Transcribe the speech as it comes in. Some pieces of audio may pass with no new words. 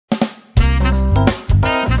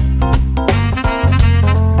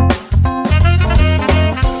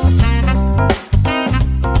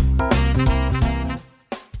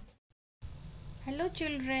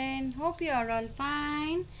are all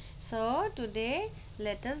fine. So today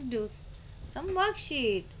let us do some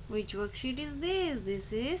worksheet. Which worksheet is this?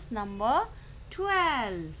 This is number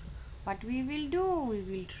 12. What we will do? We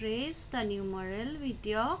will trace the numeral with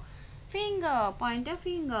your finger, pointer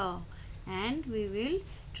finger, and we will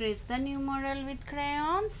trace the numeral with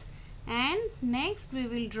crayons, and next we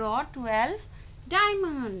will draw 12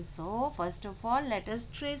 diamonds. So first of all, let us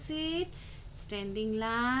trace it. Standing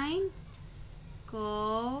line,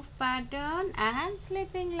 curve pattern and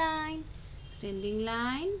slipping line. Standing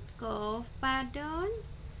line, curve pattern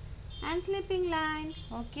and slipping line.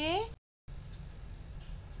 Okay?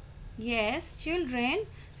 Yes, children.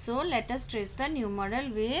 So let us trace the numeral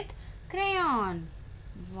with crayon.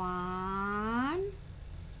 1,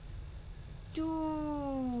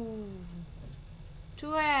 2,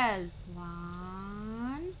 12.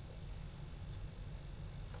 1,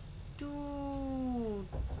 2,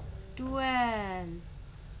 12.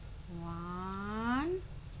 1,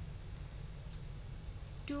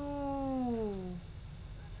 2,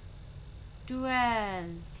 12.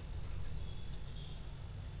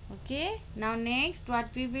 Okay, now next what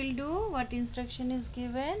we will do, what instruction is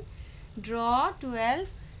given? Draw 12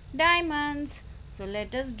 diamonds. So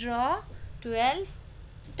let us draw 12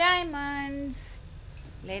 diamonds.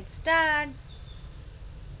 Let's start.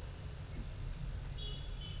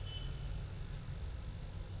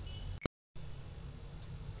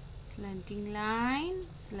 Slanting line,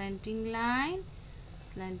 slanting line,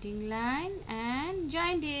 slanting line and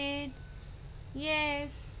joined it.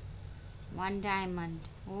 Yes. One diamond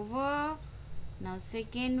over. Now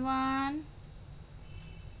second one.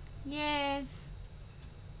 Yes.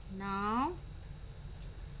 Now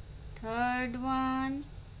third one.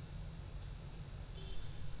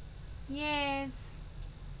 Yes.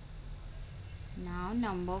 Now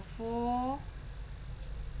number 4.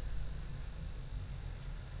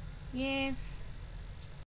 Yes.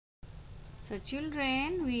 So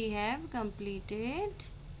children, we have completed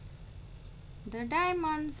the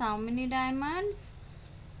diamonds. How many diamonds?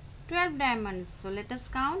 12 diamonds. So let us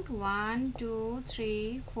count. 1, 2,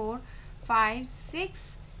 3, 4, 5,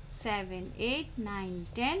 6, 7, 8, 9,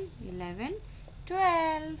 10, 11,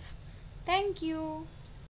 12. Thank you.